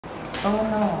Oh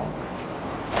no,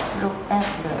 look at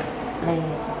the play.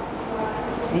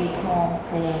 We can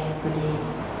play today.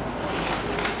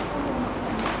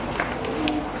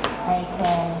 I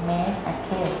can make a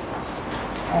cake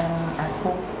and a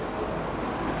cook.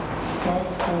 Let's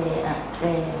play a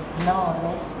game. No,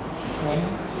 let's win.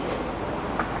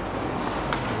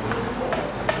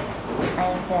 I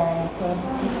can paint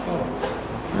pictures.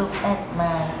 Look at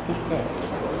my pictures.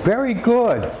 Very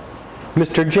good.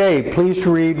 Mr. J, please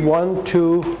read 1,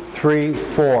 2, 3,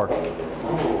 4. Oh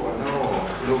no,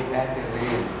 look at the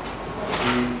rain.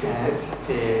 We can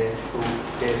play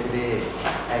today.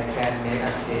 I can make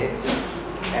a cake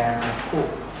and a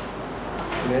cook.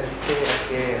 Let's play a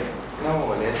game. No,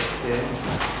 let's paint.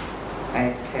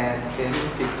 I can paint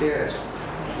pictures.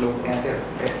 Look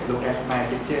at my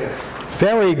picture.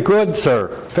 Very good, sir.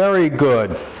 Very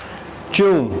good.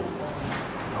 June.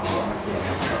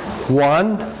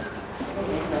 1.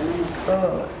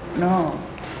 Oh no,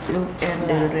 look at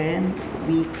the rain.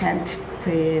 We can't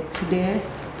play today.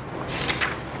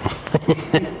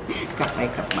 กลับไป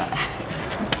กลับมา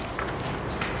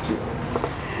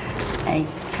I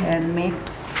can make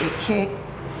a cake.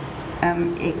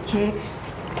 A cake.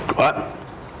 What?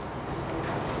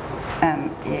 A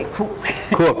cook.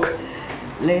 Cook.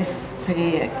 Let's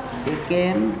play a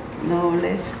game. No,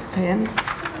 let's paint.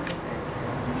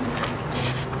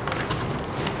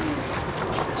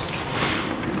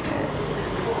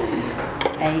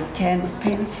 I can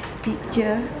paint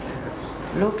pictures.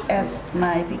 Look at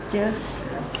my pictures.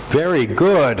 Very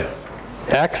good.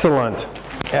 Excellent.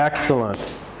 Excellent.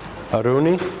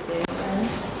 Aruni?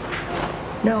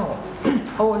 No.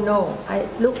 Oh no, I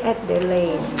look at the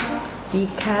rain. We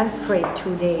can't play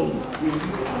today.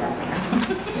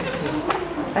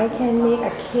 I can make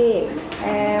a cake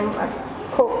and a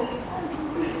cook.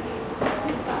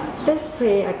 Let's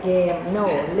play a game. No,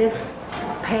 let's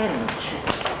paint.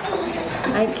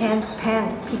 I can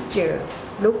paint picture.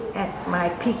 Look at my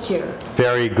picture.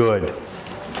 Very good.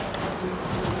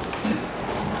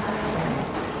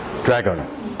 Dragon.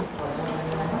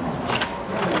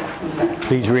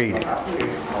 Please read.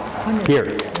 Here.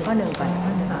 ข้อหนึ่งก่อน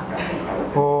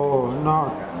Oh no,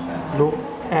 look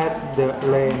at the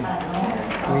rain.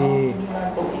 We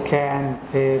can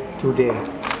play today.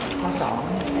 ข้อสอง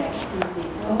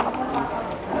แ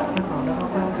ล้ว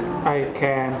ก็ I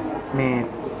can make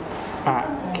a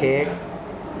cake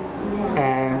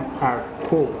and a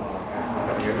cook.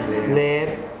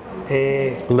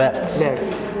 Let's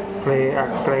play a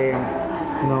game.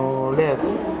 No, let's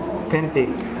paint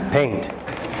it. Paint.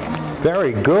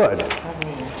 Very good.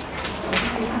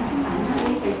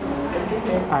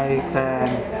 I can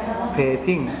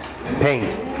painting.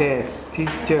 Paint.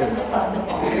 Teacher.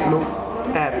 Look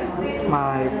at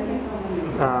my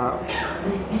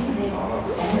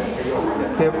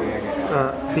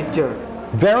picture.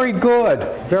 Very good.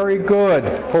 Very good.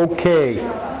 Okay.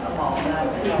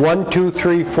 1, 2,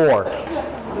 3, 4.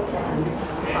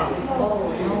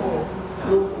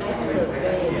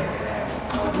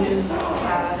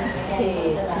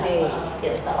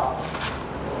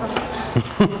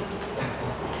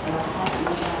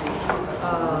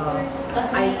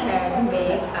 I can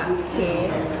make a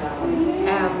cake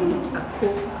and a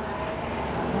cook.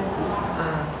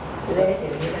 Let's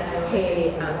play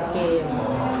a game.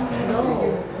 No,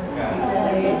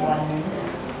 let's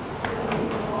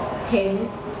paint.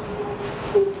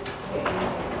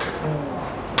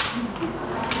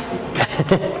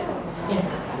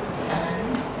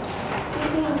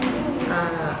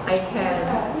 I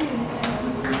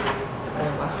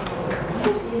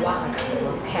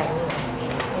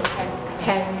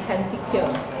can pen picture.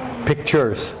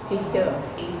 Pictures. Pictures.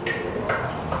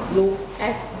 Look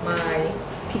at my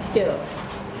picture.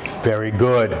 Very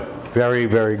good. Very,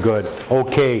 very good.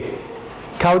 Okay.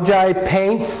 Kaujai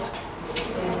paints.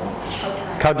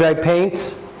 Kaujai paints.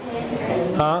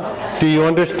 Huh? Do you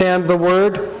understand the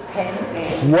word?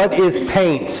 What is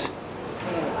paints?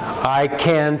 I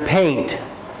can paint.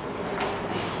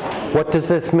 What does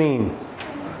this mean?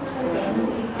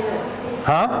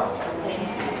 Huh?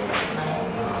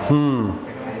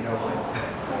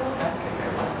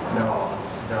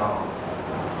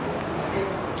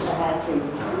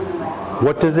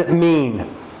 What does it mean?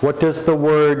 What does the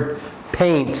word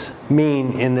paints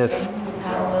mean in this?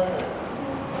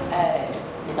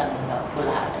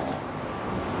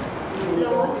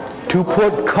 To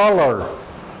put color.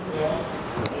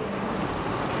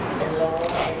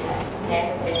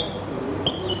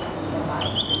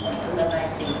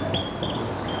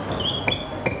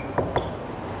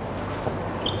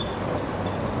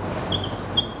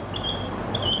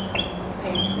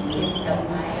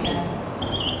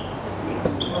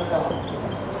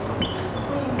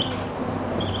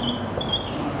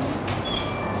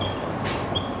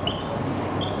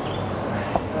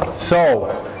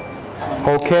 So,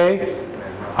 okay,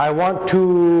 I want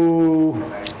to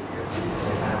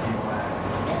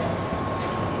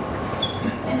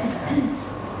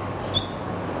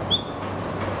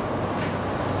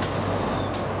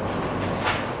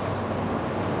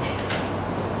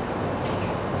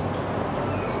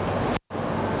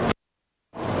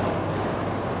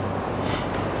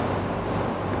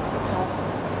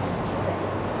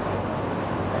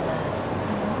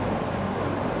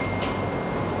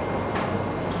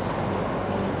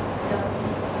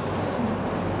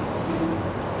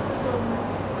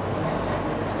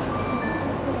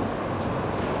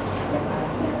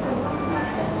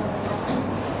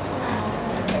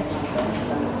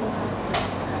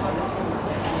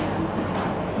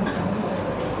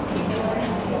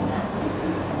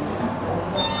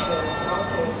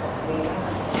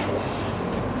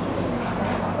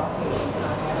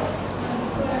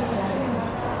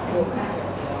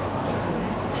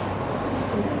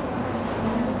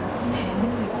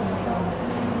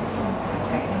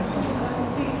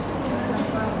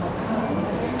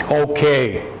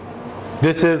Okay,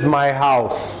 this is my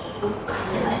house.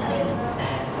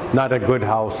 Not a good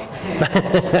house.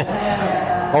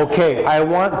 Okay, I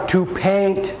want to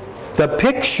paint the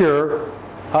picture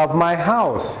of my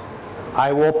house.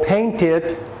 I will paint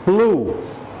it blue.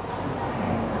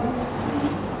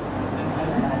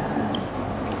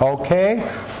 Okay?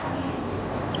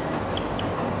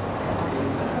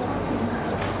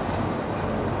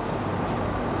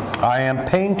 I am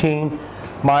painting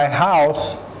my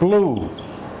house blue.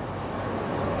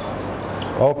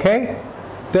 Okay?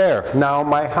 There. Now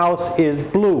my house is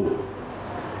blue.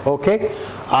 Okay?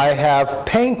 I have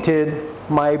painted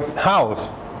my house.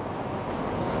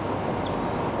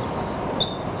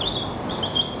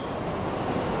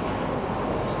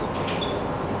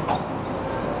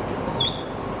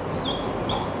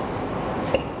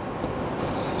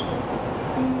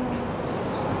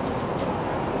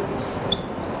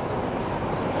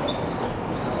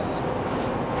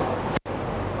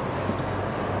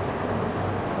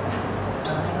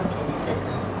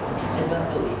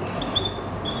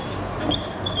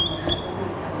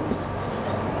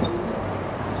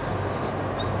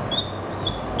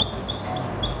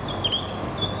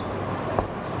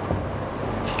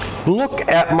 Look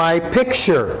at my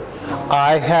picture.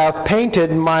 I have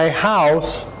painted my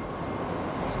house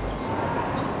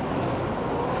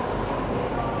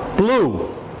blue.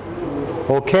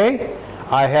 Okay?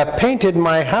 I have painted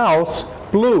my house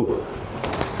blue.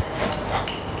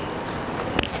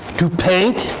 To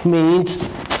paint means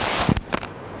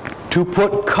to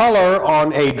put color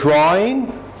on a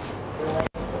drawing,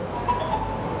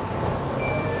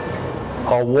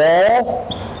 a wall.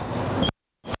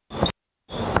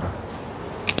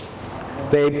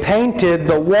 They painted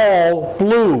the wall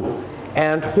blue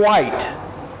and white.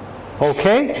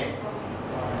 Okay?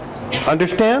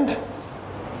 Understand?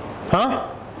 Huh?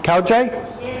 Kaujay?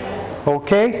 Yes.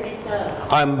 Okay? Teacher.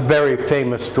 I'm a very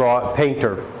famous painter.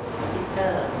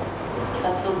 Teacher.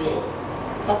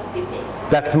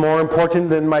 That's more important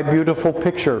than my beautiful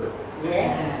picture.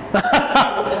 Yes.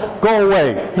 Go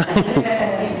away.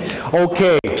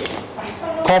 Okay.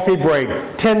 Coffee break.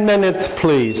 10 minutes,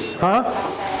 please. Huh?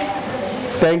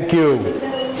 Thank you.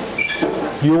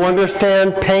 You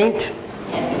understand paint?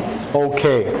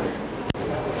 Okay.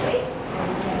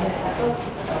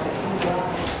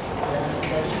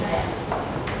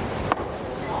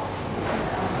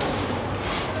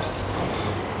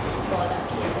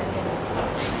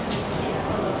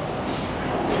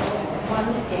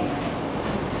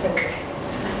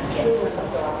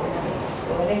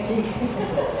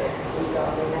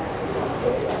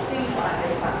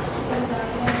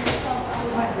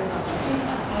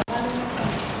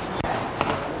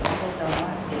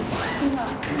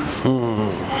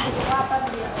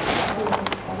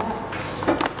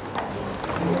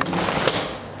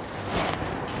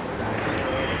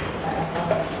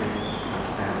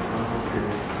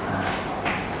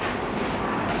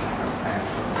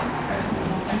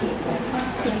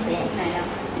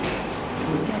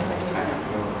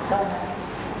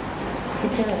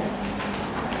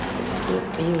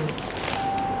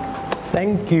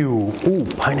 Thank you. Ooh,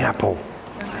 pineapple.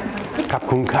 ขอบ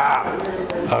คุณค่ะ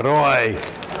อร่อย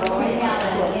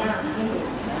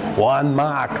หวานม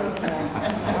าก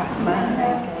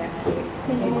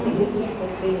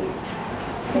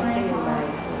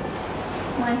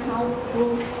My house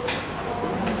blue.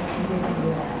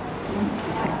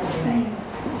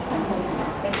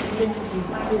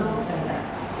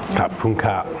 ขอบคุณ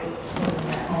ค่ะ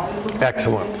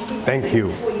Excellent. Thank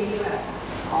you.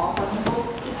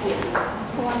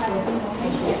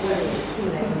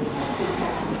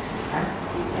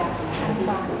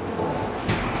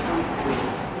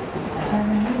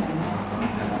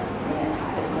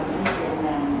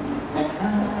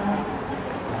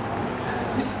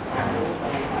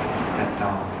 จัดต่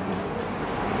อ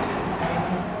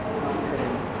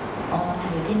อ๋อ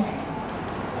อยู่ที่ไหน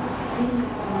ที่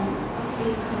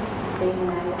เป็น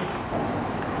งาน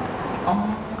อ๋อ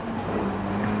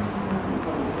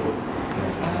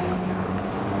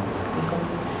มีคน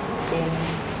เป็น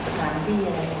สถานที่อ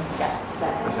ะไรจัด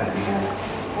ภาษาดี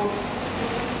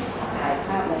ถ่ายภ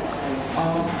าพอะไรอะไร อ๋อ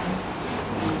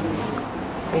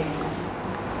เป็น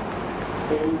เ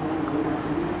ป็นงาน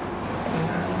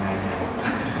ง่าย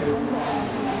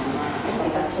ประ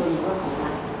ชาชนว่าของ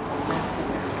รัฐใช่ไ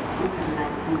หมที่ทำรัฐ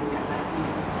ทำงานกับรัฐ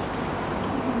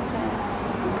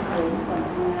เคยเมื่อก่อน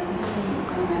ทำงานที่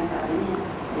ทำงานกับนี่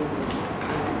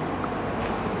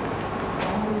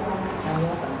นาย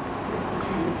ก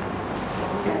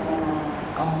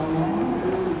อ๋อ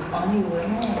อ๋ออยู่ไว้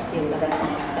แม่เกี่ยวกับ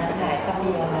การถ่ายภาพ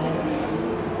ยนตร์อะไรแบบนี้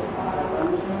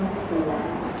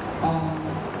อ๋อ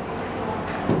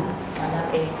รับ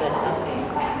เองเกิดรับเอง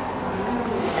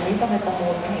อันนี้ต้องไปประมู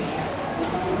ลไหมอย่างเงี้ย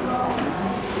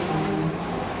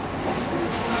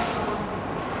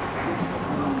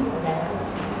แล้ว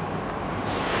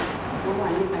เมื่อวา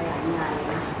นนี้ไปหลายงานเลย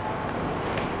นะ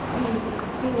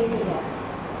พี่นี่เนี่ย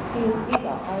พี่บ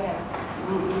อกเขาอย่าง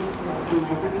ทำไม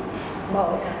ก็ บอก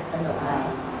นะ สนุกไหม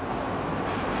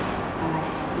อะไร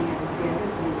เนี่ยเรียนก็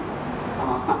สนุกอ๋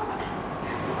อ